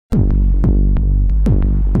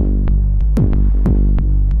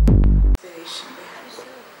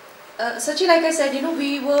Sachi, like I said,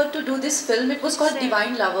 we were to do this film. It was called Same.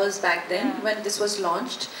 Divine Lovers back then, Yeah. when this was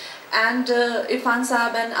launched. And Irfan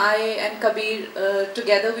Saab and I and Kabir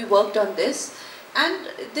together we worked on this. And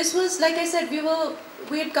this was, like I said,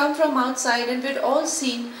 we had come from outside and we had all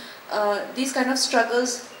seen these kind of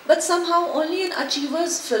struggles. But somehow only an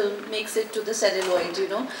achiever's film makes it to the celluloid.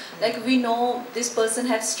 Like we know this person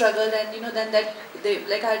had struggled, and then that they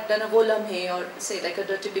like I had done a Wo Lamhe, or say like a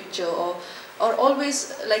dirty picture, or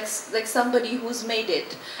always like somebody who's made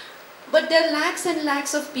it. But there are lakhs and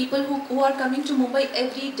lakhs of people who are coming to Mumbai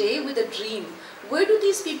every day with a dream. Where do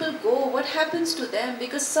these people go? What happens to them?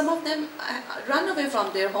 Because some of them run away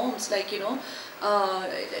from their homes, like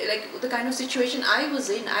the kind of situation I was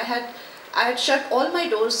in. I had shut all my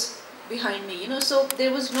doors behind me, so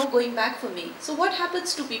there was no going back for me. So what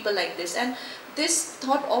happens to people like this? And this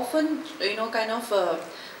thought often,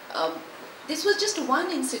 this was just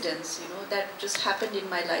one incident, that just happened in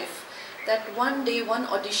my life. That one day, one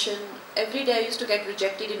audition, every day I used to get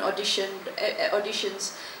rejected in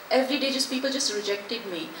auditions. Every day just people just rejected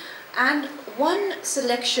me. And one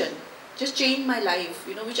selection just changed my life,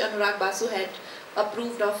 which Anurag Basu had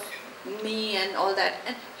approved of me and all that.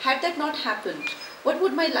 And had that not happened, what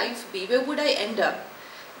would my life be? Where would I end up?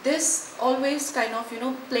 This always kind of,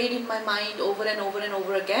 played in my mind over and over and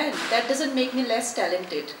over again. That doesn't make me less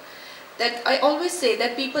talented. That I always say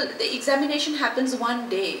that the examination happens one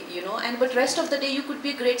day, but rest of the day you could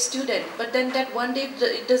be a great student, but then that one day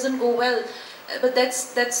it doesn't go well, but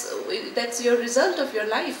that's your result of your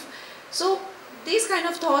life. So these kind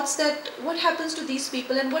of thoughts, that what happens to these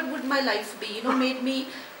people and what would my life be, made me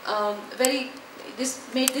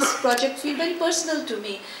made this project feel very personal to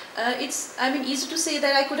me. It's easy to say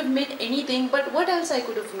that I could have made anything, but what else I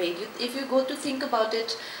could have made? If you go to think about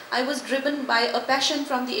it, I was driven by a passion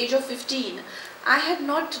from the age of 15. I had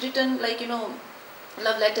not written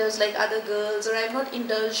love letters like other girls, or I have not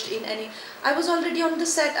indulged in any. I was already on the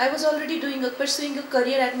set. I was already pursuing a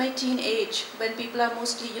career at my teen age, when people are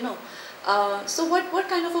mostly so what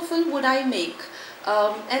kind of a film would I make?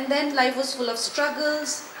 And then life was full of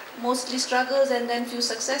struggles, mostly struggles, and then few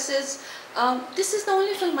successes. This is the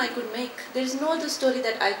only film I could make. There is no other story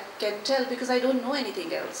that I can tell, because I don't know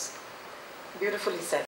anything else. Beautifully said.